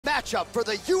matchup for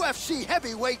the UFC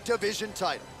heavyweight division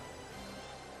title.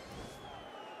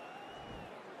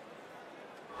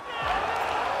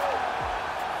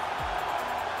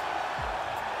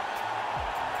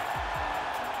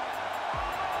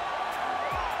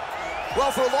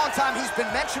 Well, for a long time, he's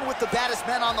been mentioned with the baddest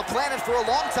men on the planet. For a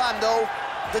long time, though,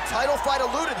 the title fight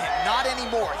eluded him. Not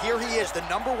anymore. Here he is, the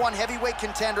 #1 heavyweight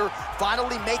contender,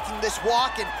 finally making this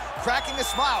walk and cracking a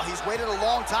smile. He's waited a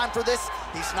long time for this.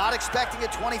 He's not expecting a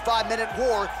 25-minute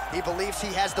war. He believes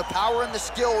he has the power and the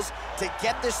skills to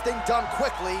get this thing done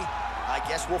quickly. I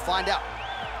guess we'll find out.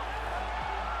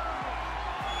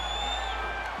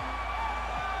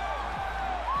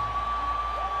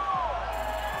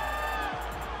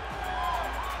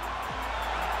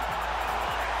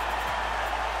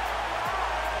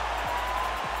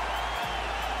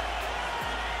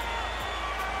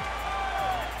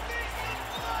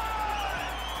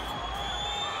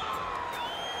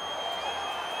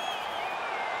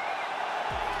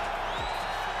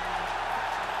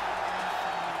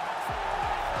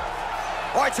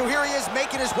 All right, so here he is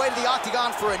making his way to the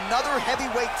octagon for another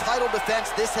heavyweight title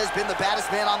defense. This has been the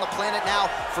baddest man on the planet now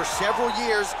for several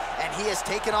years, and he has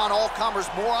taken on all comers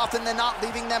more often than not,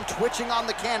 leaving them twitching on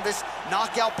the canvas,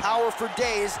 knockout power for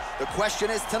days. The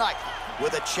question is tonight,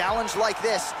 with a challenge like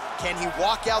this, can he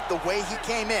walk out the way he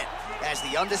came in as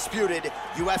the undisputed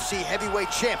UFC heavyweight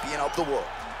champion of the world?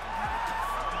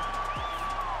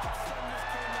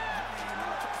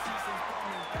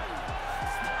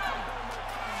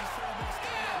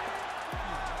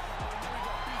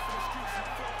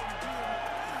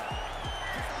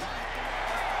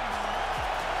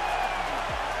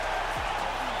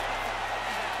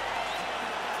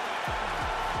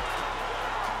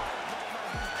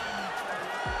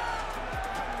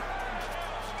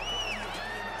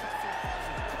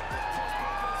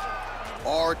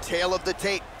 Our tale of the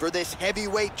tape for this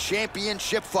heavyweight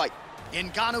championship fight.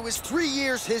 Ngannou is 3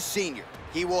 years his senior.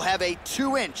 He will have a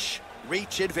 2-inch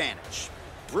reach advantage.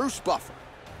 Bruce Buffer.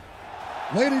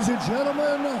 Ladies and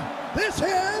gentlemen, this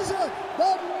is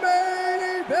the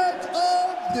main event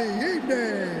of the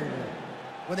evening.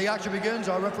 When the action begins,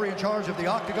 our referee in charge of the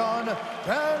octagon,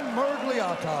 Dan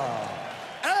Mergliata.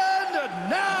 And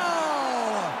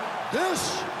now,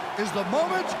 this is the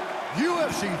moment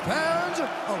UFC fans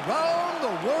around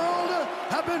the world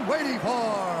have been waiting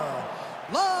for.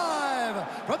 Live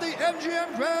from the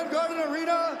MGM Grand Garden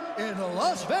Arena in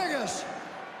Las Vegas,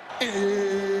 it's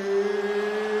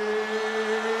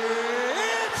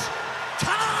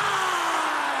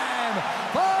time!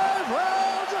 5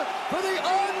 rounds for the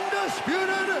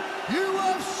undisputed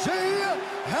UFC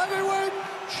Heavyweight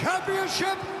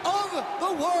Championship of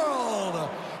the world.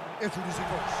 Introducing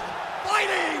first,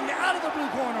 fighting out of the blue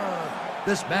corner.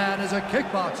 This man is a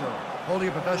kickboxer, holding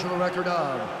a professional record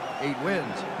of 8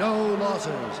 wins, no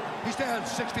losses. He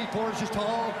stands 6 feet 4 inches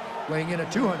tall, weighing in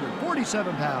at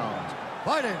 247 pounds.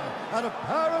 Fighting out of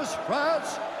Paris,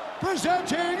 France,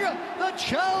 presenting the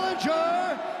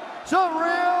challenger,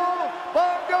 Cyril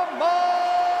Gane.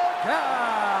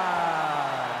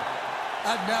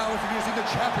 And now introducing the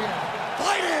champion,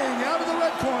 fighting out of the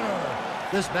red corner.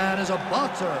 This man is a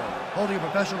boxer, holding a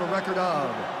professional record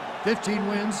of 15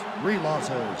 wins, 3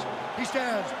 losses. He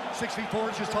stands 6 feet 4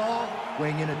 inches tall,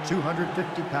 weighing in at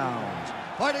 250 pounds.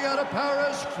 Fighting out of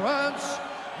Paris, France,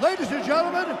 ladies and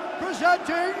gentlemen,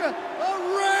 presenting the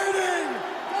reigning,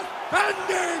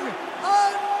 defending,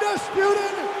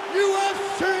 undisputed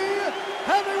UFC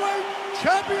heavyweight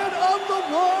champion of the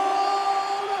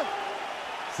world,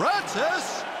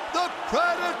 Francis the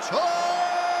Predator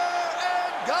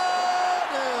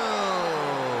Ngannou.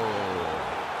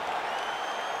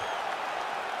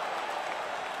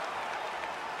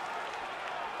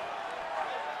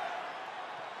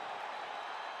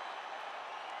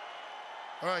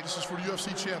 All right, this is for the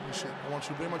UFC Championship. I want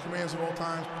you to obey my commands at all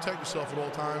times, protect yourself at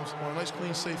all times. I want a nice,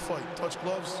 clean, safe fight. Touch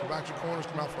gloves, back your corners,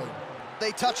 come out fighting.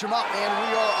 They touch him up, and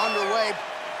we are underway.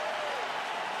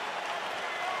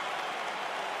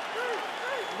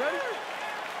 You ready?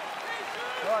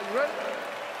 All right, you ready?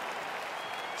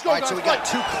 All right, so we got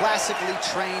 2 classically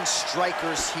trained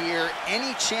strikers here.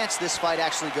 Any chance this fight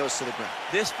actually goes to the ground?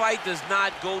 This fight does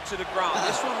not go to the ground.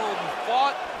 This one will be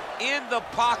fought in the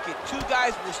pocket. 2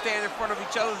 guys will stand in front of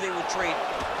each other. They will trade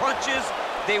punches.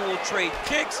 They will trade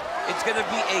kicks. It's going to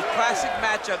be a classic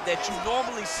matchup that you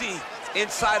normally see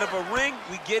inside of a ring.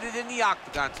 We get it in the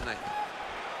octagon tonight.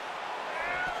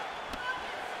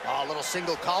 Oh, a little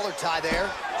single collar tie there.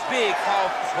 Big,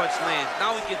 powerful punch lands.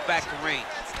 Now he gets back to range.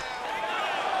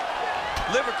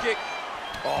 Liver kick.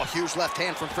 Oh, huge left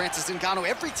hand from Francis Ngannou.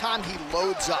 Every time he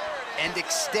loads up and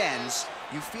extends,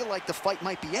 you feel like the fight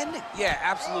might be ending. Yeah,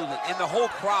 absolutely. And the whole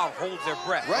crowd holds their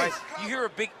breath, right? You hear a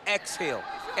big exhale.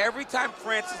 Every time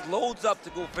Francis loads up to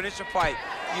go finish a fight,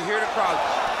 you hear the crowd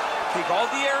take all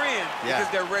the air in because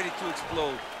they're ready to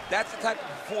explode. That's the type of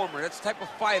performer, that's the type of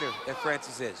fighter that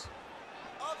Francis is.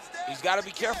 He's got to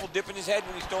be careful dipping his head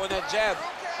when he's throwing that jab.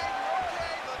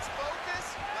 Okay, let's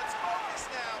focus. Let's focus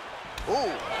now.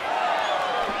 Ooh.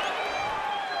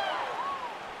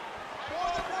 More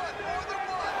than one, more than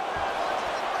one.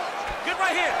 Good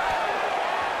right hand.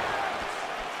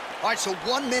 All right, so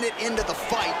 1 minute into the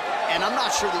fight, and I'm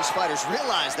not sure these fighters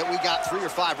realize that we got 3 or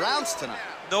 5 rounds tonight.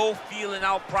 No feeling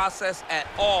out process at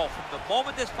all. From the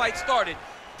moment this fight started,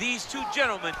 these two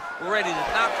gentlemen were ready to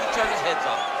knock each other's heads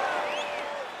off.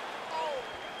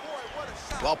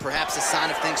 Well, perhaps a sign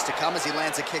of things to come as he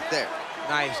lands a kick there.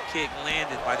 Nice kick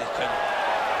landed by this gentleman.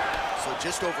 So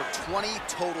just over 20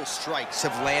 total strikes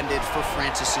have landed for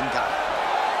Francis Ngannou.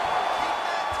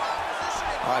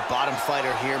 All right, bottom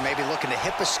fighter here, maybe looking to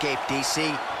hip escape, DC.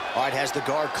 All right, has the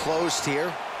guard closed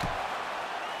here.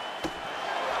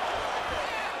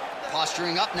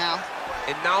 Posturing up now.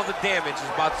 And now the damage is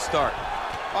about to start.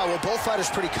 All right, well, both fighters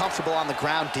pretty comfortable on the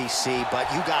ground, DC, but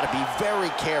you got to be very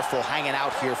careful hanging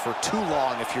out here for too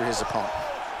long if you're his opponent.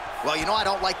 Well, you know, I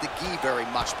don't like the gi very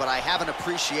much, but I have an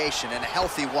appreciation, and a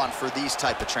healthy one, for these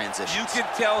type of transitions. You can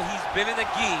tell he's been in a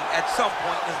gi at some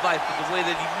point in his life with the way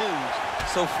that he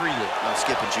moves so freely. I'm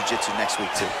skipping jiu-jitsu next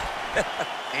week, too.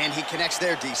 And he connects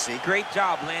there, DC. Great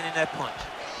job landing that punch.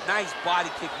 Nice body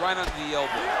kick right under the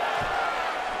elbow.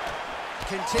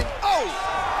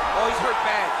 Oh, he's hurt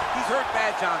bad. He's hurt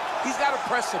bad, John. He's got to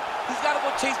press him. He's got to go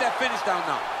chase that finish down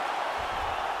now.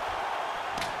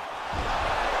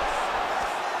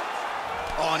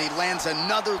 Oh, and he lands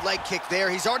another leg kick there.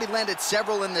 He's already landed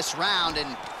several in this round,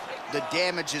 and the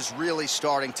damage is really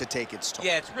starting to take its toll.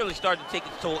 Yeah, it's really starting to take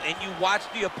its toll. And you watch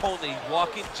the opponent. He's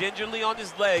walking gingerly on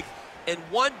his leg. And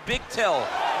one big tell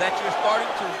that you're starting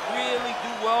to really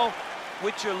do well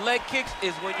with your leg kicks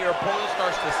is when your opponent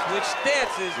starts to switch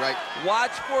stances. Right. Watch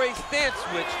for a stance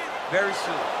switch very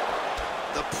soon.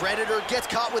 The Predator gets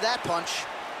caught with that punch.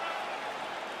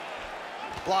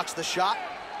 Blocks the shot.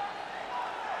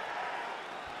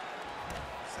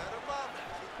 Set him up.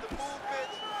 Keep the movement.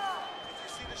 If you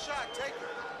see the shot, take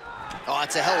it. Oh,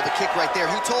 that's a hell of a kick right there.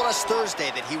 He told us Thursday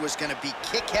that he was going to be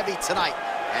kick-heavy tonight,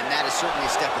 and that is certainly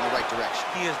a step in the right direction.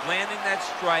 He is landing that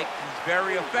strike. He's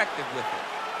very effective with it.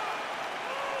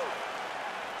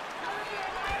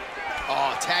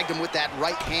 Oh, tagged him with that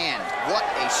right hand. What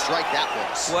a strike that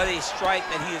was. What a strike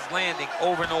that he is landing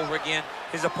over and over again.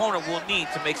 His opponent will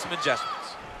need to make some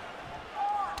adjustments.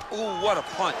 Ooh, what a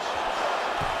punch.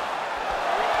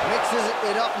 Mixes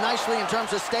it up nicely in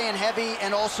terms of staying heavy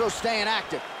and also staying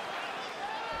active.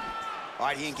 All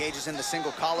right, he engages in the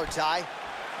single collar tie.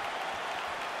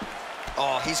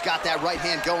 Oh, he's got that right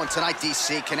hand going tonight,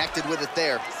 DC. Connected with it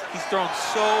there. He's thrown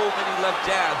so many left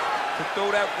jabs to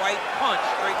throw that right punch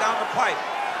straight down the pipe.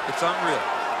 It's unreal.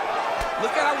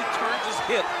 Look at how he turns his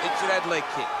hip into that leg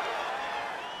kick.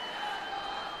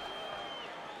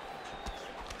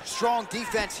 Strong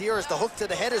defense here as the hook to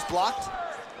the head is blocked.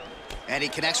 And he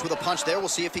connects with a punch there. We'll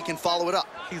see if he can follow it up.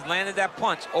 He's landed that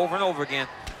punch over and over again.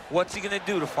 What's he gonna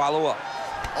do to follow up?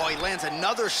 Oh, he lands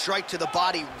another strike to the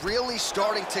body, really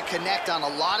starting to connect on a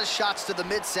lot of shots to the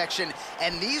midsection,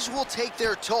 and these will take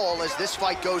their toll as this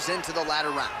fight goes into the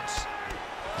latter rounds.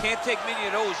 Can't take many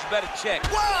of those, you better check.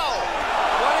 Whoa!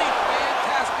 What a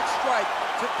fantastic strike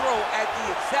to throw at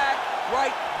the exact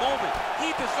right moment.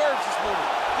 He deserves this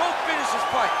moment. Go finish his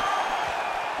fight.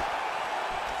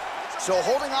 So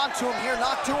holding on to him here,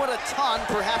 not doing a ton,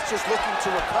 perhaps just looking to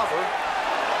recover.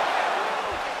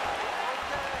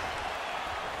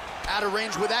 Out of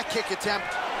range with that kick attempt.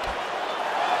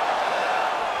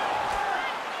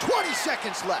 20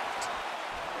 seconds left.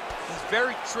 He's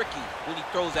very tricky when he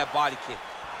throws that body kick.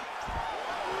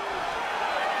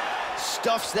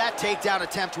 Stuffs that takedown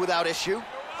attempt without issue.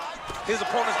 His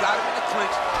opponent's got him in the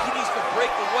clinch. He needs to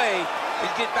break away and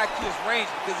get back to his range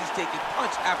because he's taking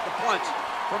punch after punch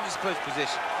from his clinch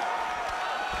position.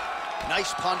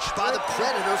 Nice punch by the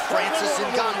Predator, Francis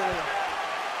Ngannou.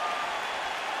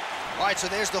 All right, so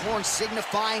there's the horn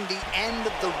signifying the end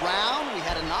of the round. We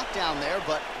had a knockdown there,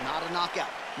 but not a knockout.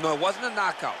 No, it wasn't a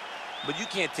knockout, but you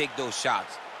can't take those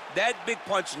shots. That big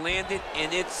punch landed,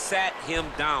 and it sat him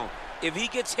down. If he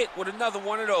gets hit with another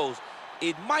one of those,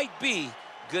 it might be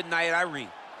good night,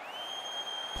 Irene.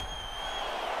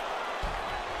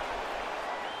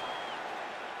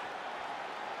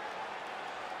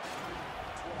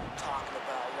 Talking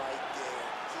about right there.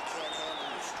 He can't handle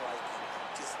your striking.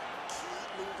 Just keep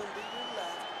moving to your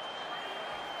left.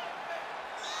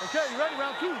 Okay, you ready?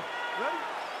 Round 2. Ready?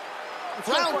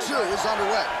 Round 2 is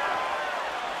underway.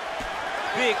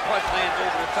 Big punch lands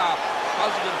over the top.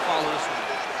 How's he gonna follow this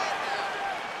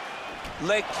one?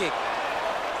 Leg kick.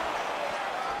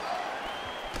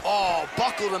 Oh,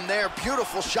 buckled him there.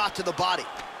 Beautiful shot to the body.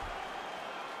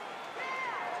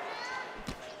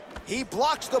 He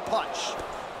blocks the punch.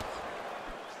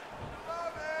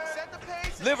 Set the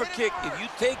pace and Liver hit kick. hard. If you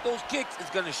take those kicks,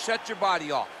 it's gonna shut your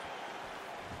body off.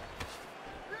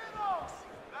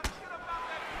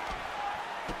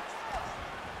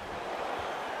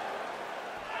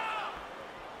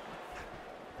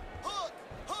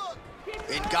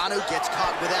 Ngannou gets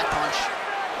caught with that punch.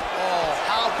 Oh,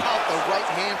 how about the right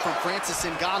hand from Francis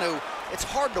Ngannou? It's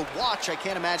hard to watch. I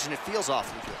can't imagine it feels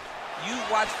awfully good. You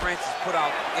watch Francis put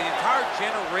out an entire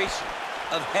generation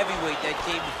of heavyweight that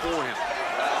came before him.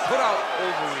 Put out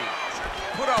Overeem.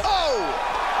 Put out... Oh!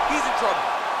 He's in trouble.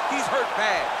 He's hurt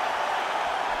bad.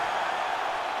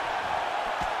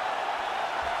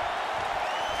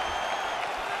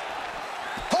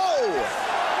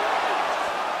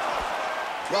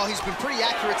 Well, he's been pretty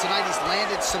accurate tonight. He's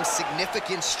landed some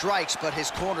significant strikes, but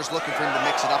his corner's looking for him to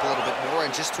mix it up a little bit more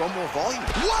and just throw more volume.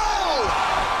 Whoa!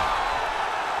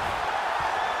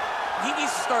 He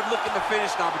needs to start looking to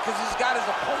finish now because he's got his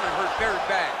opponent hurt very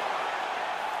bad.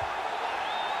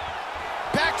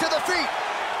 Back to the feet.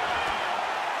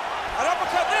 An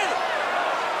uppercut landed.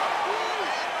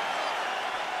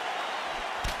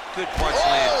 Good punch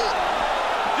lands.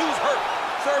 Dude's hurt.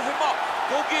 Serve him up.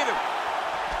 Go get him.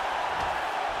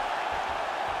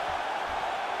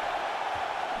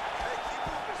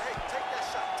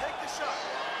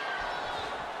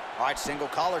 All right, single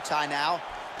collar tie now.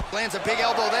 Lands a big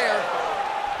elbow there.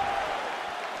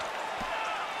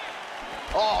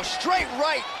 Oh, straight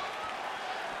right.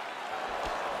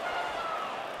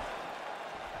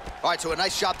 All right, so a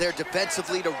nice job there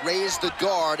defensively to raise the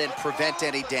guard and prevent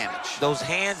any damage. Those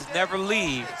hands never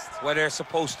leave where they're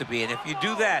supposed to be. And if you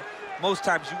do that, most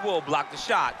times you will block the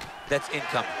shot that's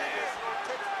incoming.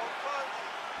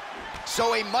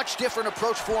 So a much different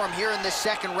approach for him here in this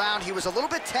second round. He was a little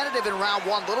bit tentative in round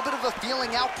 1, a little bit of a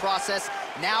feeling out process.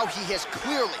 Now he has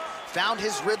clearly found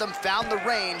his rhythm, found the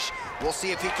range. We'll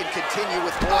see if he can continue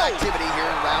with more activity here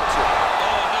in round 2.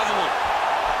 Oh, another one.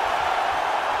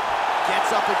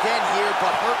 Gets up again here,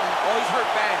 but hurting. Oh, he's hurt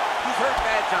bad. He's hurt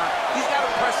bad, John. He's got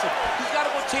to press him. He's got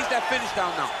to go chase that finish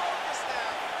down now.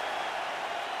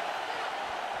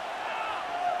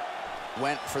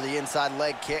 Went for the inside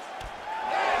leg kick.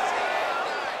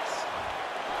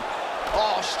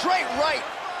 Oh, straight right.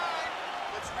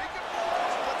 Let's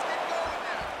recompose. Let's get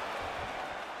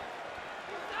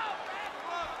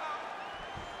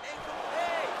going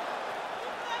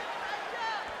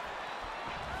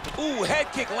now. Ooh,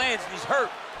 head kick lands and he's hurt.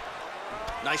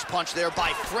 Nice punch there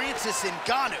by Francis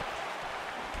Ngannou.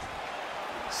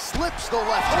 Slips the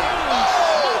left hand.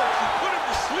 Oh! He put him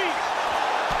to sleep.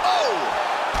 Oh!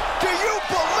 Do you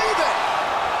believe it?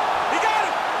 He got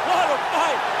him. What a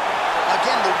fight.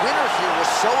 Again, the winner here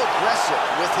was so aggressive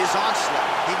with his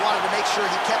onslaught. He wanted to make sure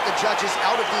he kept the judges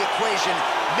out of the equation.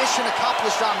 Mission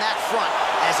accomplished on that front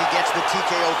as he gets the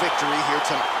TKO victory here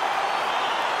tonight.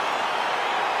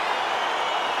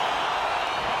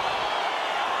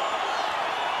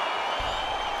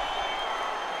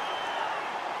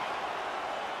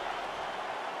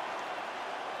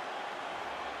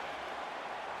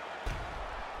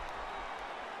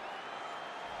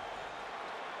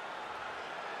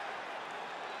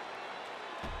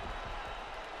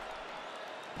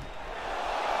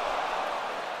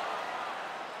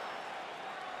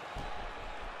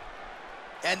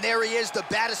 And there he is, the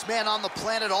baddest man on the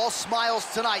planet, all smiles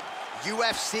tonight.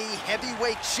 UFC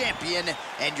heavyweight champion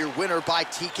and your winner by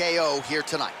TKO here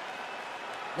tonight.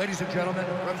 Ladies and gentlemen,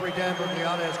 referee Dan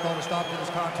Bergliana has called a stop to this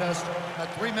contest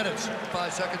at 3 minutes,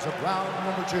 5 seconds of round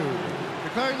number 2.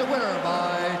 Declaring the winner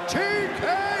by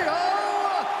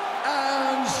TKO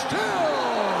and still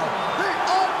the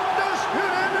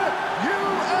undisputed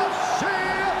UFC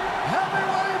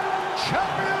heavyweight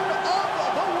champion of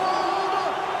the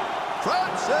world,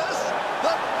 Francis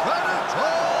the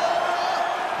Predator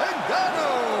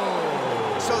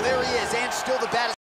Ngannou. So there he is, and still the baddest